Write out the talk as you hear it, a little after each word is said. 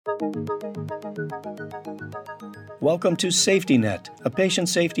Welcome to Safety Net, a patient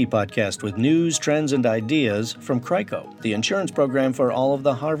safety podcast with news, trends, and ideas from CRICO, the insurance program for all of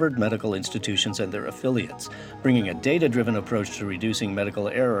the Harvard medical institutions and their affiliates, bringing a data-driven approach to reducing medical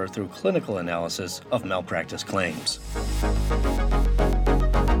error through clinical analysis of malpractice claims.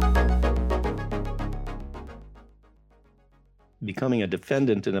 Becoming a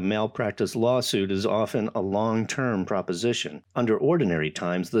defendant in a malpractice lawsuit is often a long-term proposition. Under ordinary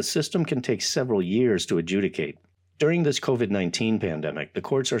times, the system can take several years to adjudicate. During this COVID-19 pandemic, the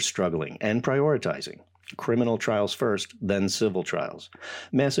courts are struggling and prioritizing. Criminal trials first, then civil trials.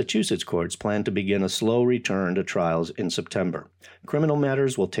 Massachusetts courts plan to begin a slow return to trials in September. Criminal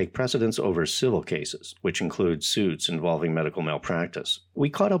matters will take precedence over civil cases, which include suits involving medical malpractice. We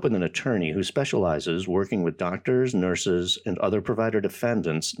caught up with an attorney who specializes working with doctors, nurses, and other provider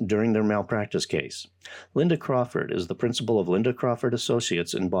defendants during their malpractice case. Linda Crawford is the principal of Linda Crawford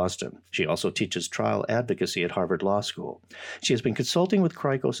Associates in Boston. She also teaches trial advocacy at Harvard Law School. She has been consulting with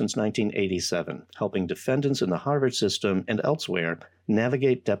CRICO since 1987, helping defendants in the Harvard system and elsewhere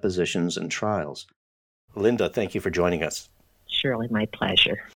navigate depositions and trials. Linda, thank you for joining us. Surely my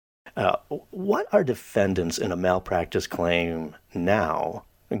pleasure. What are defendants in a malpractice claim now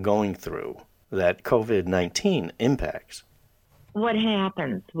going through that COVID-19 impacts? What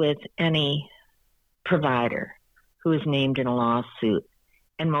happens with any provider who is named in a lawsuit,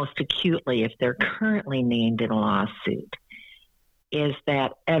 and most acutely if they're currently named in a lawsuit, is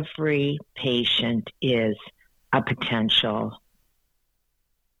that every patient is a potential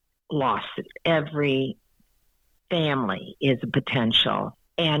lawsuit. Every family is a potential.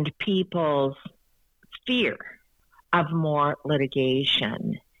 And people's fear of more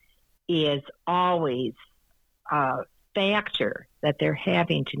litigation is always a factor that they're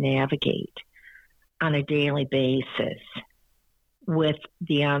having to navigate on a daily basis with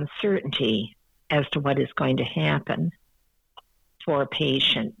the uncertainty as to what is going to happen for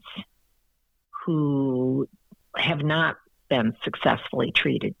patients who have not been successfully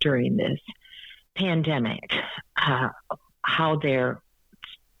treated during this pandemic, how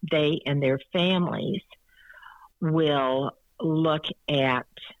they and their families will look at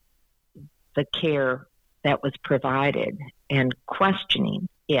the care that was provided, and questioning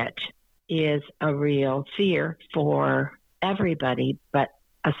it is a real fear for everybody, but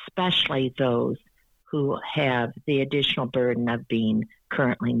especially those who have the additional burden of being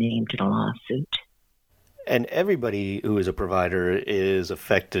currently named in a lawsuit. And everybody who is a provider is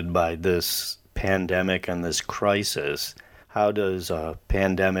affected by this pandemic and this crisis. How does a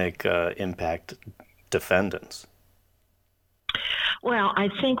pandemic impact defendants? Well, I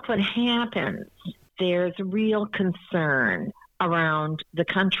think what happens, there's real concern around the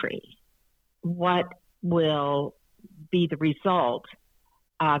country. What will be the result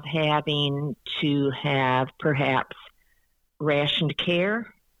of having to have perhaps rationed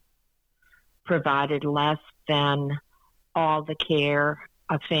care, provided less than all the care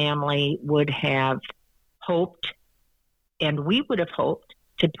a family would have hoped, and we would have hoped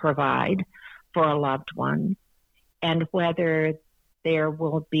to provide for a loved one, and whether there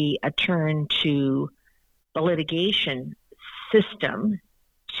will be a turn to the litigation system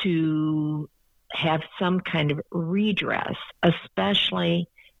to have some kind of redress, especially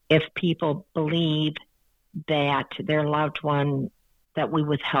if people believe that their loved one, that we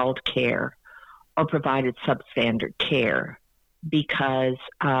withheld care or provided substandard care because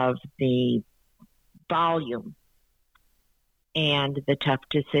of the volume and the tough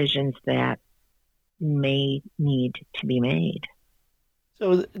decisions that may need to be made.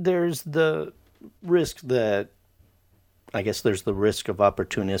 So there's the risk that, I guess there's the risk of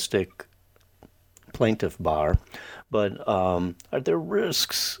opportunistic plaintiff bar, but are there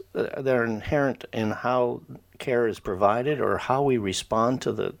risks that are inherent in how care is provided or how we respond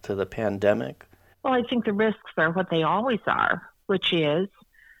to the pandemic? Well, I think the risks are what they always are, which is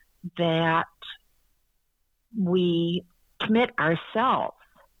that we commit ourselves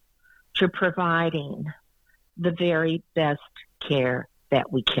to providing the very best care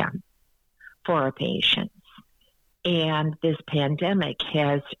that we can for our patients. And this pandemic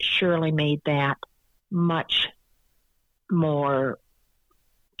has surely made that much more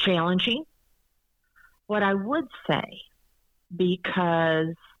challenging. What I would say,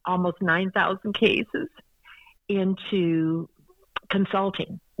 because almost 9,000 cases into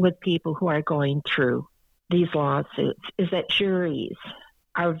consulting with people who are going through these lawsuits, is that juries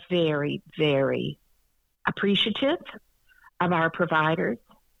are very, very appreciative of our providers.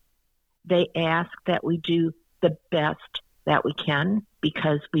 They ask that we do the best that we can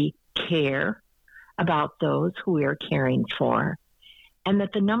because we care about those who we are caring for. and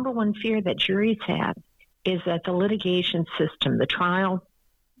that the number one fear that juries have is that the litigation system, the trial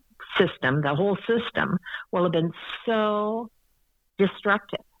system, the whole system will have been so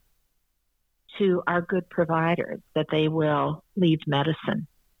destructive to our good providers that they will leave medicine.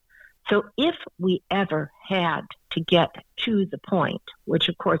 So if we ever had to get to the point, which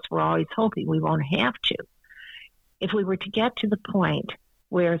of course we're always hoping we won't have to, if we were to get to the point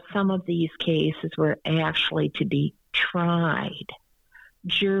where some of these cases were actually to be tried,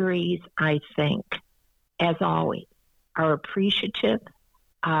 juries, I think, as always, are appreciative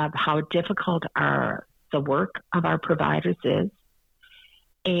of how difficult the work of our providers is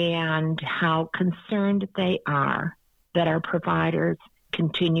and how concerned they are that our providers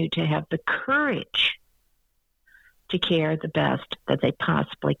continue to have the courage to care the best that they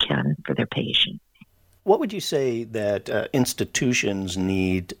possibly can for their patients. What would you say that institutions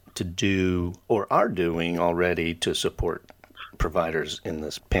need to do or are doing already to support providers in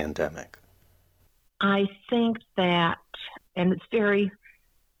this pandemic? I think that, and it's very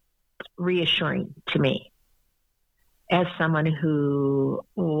reassuring to me as someone who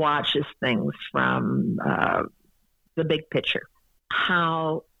watches things from the big picture,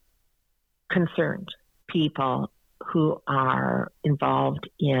 how concerned people who are involved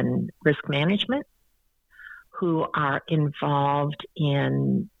in risk management, who are involved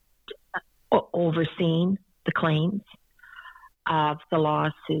in overseeing the claims of the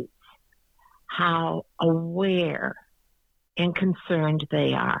lawsuits, how aware and concerned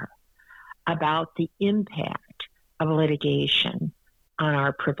they are about the impact of litigation on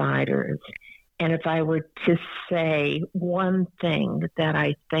our providers. And if I were to say one thing that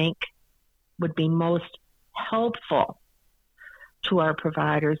I think would be most helpful to our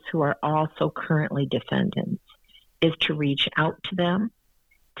providers who are also currently defendants, is to reach out to them,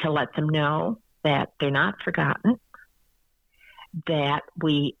 to let them know that they're not forgotten, that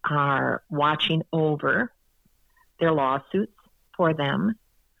we are watching over their lawsuits for them,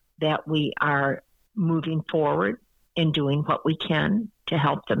 that we are moving forward and doing what we can to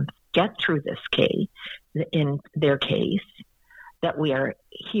help them get through this case, in their case, that we are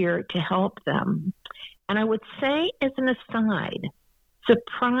here to help them. And I would say, as an aside,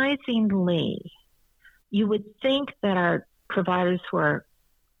 surprisingly, you would think that our providers who are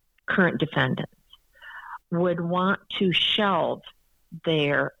current defendants would want to shelve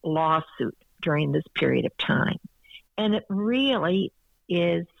their lawsuit during this period of time. And it really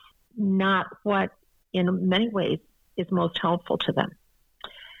is not what, in many ways, is most helpful to them.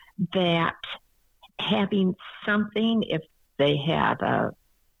 That having something, if they have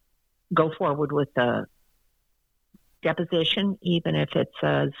go forward with a deposition, even if it's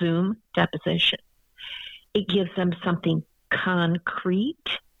a Zoom deposition, it gives them something concrete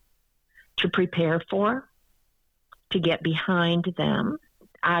to prepare for, to get behind them.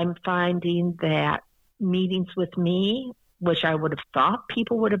 I'm finding that meetings with me, which I would have thought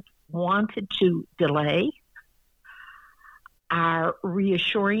people would have wanted to delay, are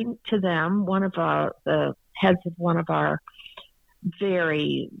reassuring to them. One of the heads of one of our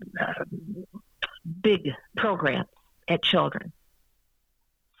very big programs at Children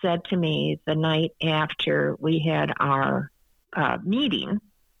said to me the night after we had our meeting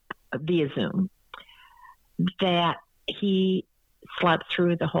via Zoom that he slept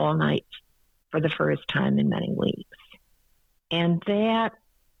through the whole night for the first time in many weeks. And that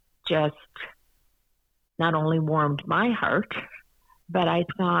just not only warmed my heart, but I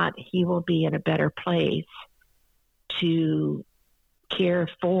thought he will be in a better place to care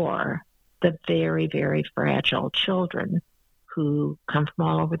for the very, very fragile children who come from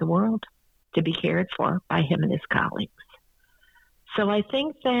all over the world to be cared for by him and his colleagues. So I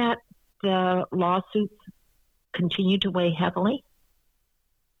think that the lawsuits continue to weigh heavily.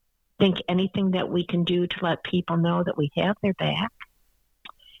 I think anything that we can do to let people know that we have their back,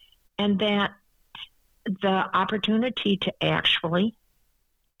 and that the opportunity to actually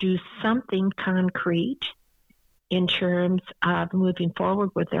do something concrete in terms of moving forward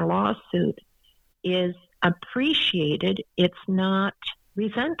with their lawsuit is appreciated. It's not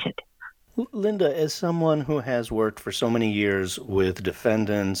resented. Linda, as someone who has worked for so many years with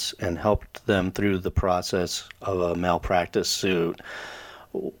defendants and helped them through the process of a malpractice suit,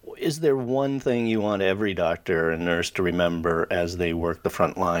 is there one thing you want every doctor and nurse to remember as they work the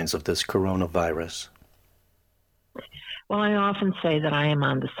front lines of this coronavirus? Well, I often say that I am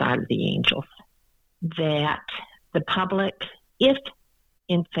on the side of the angels, that the public, if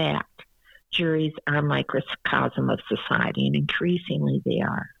in fact juries are a microcosm of society, and increasingly they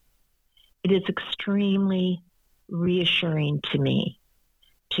are, it is extremely reassuring to me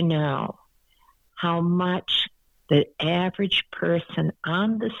to know how much the average person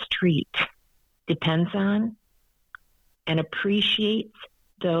on the street depends on and appreciates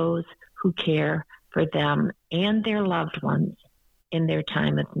those who care for them and their loved ones in their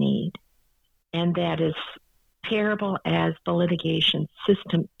time of need. And that is terrible as the litigation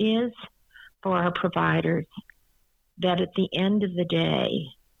system is for our providers, that at the end of the day,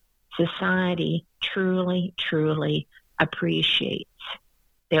 society truly, truly appreciates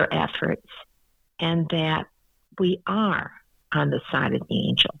their efforts, and that we are on the side of the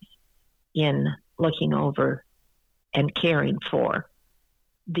angels in looking over and caring for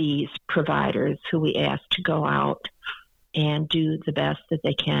these providers who we ask to go out and do the best that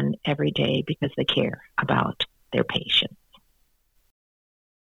they can every day because they care about their patients.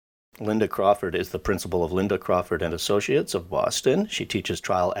 Linda Crawford is the principal of Linda Crawford and Associates of Boston. She teaches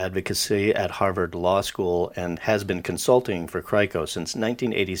trial advocacy at Harvard Law School and has been consulting for CRICO since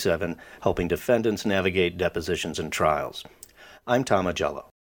 1987, helping defendants navigate depositions and trials. I'm Tom Agello.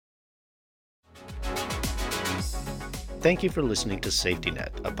 Thank you for listening to Safety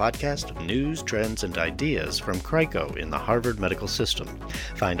Net, a podcast of news, trends, and ideas from CRICO in the Harvard Medical System.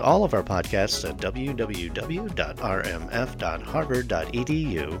 Find all of our podcasts at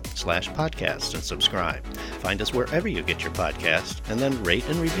www.rmf.harvard.edu/podcast and subscribe. Find us wherever you get your podcast, and then rate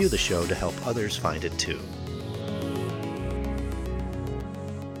and review the show to help others find it too.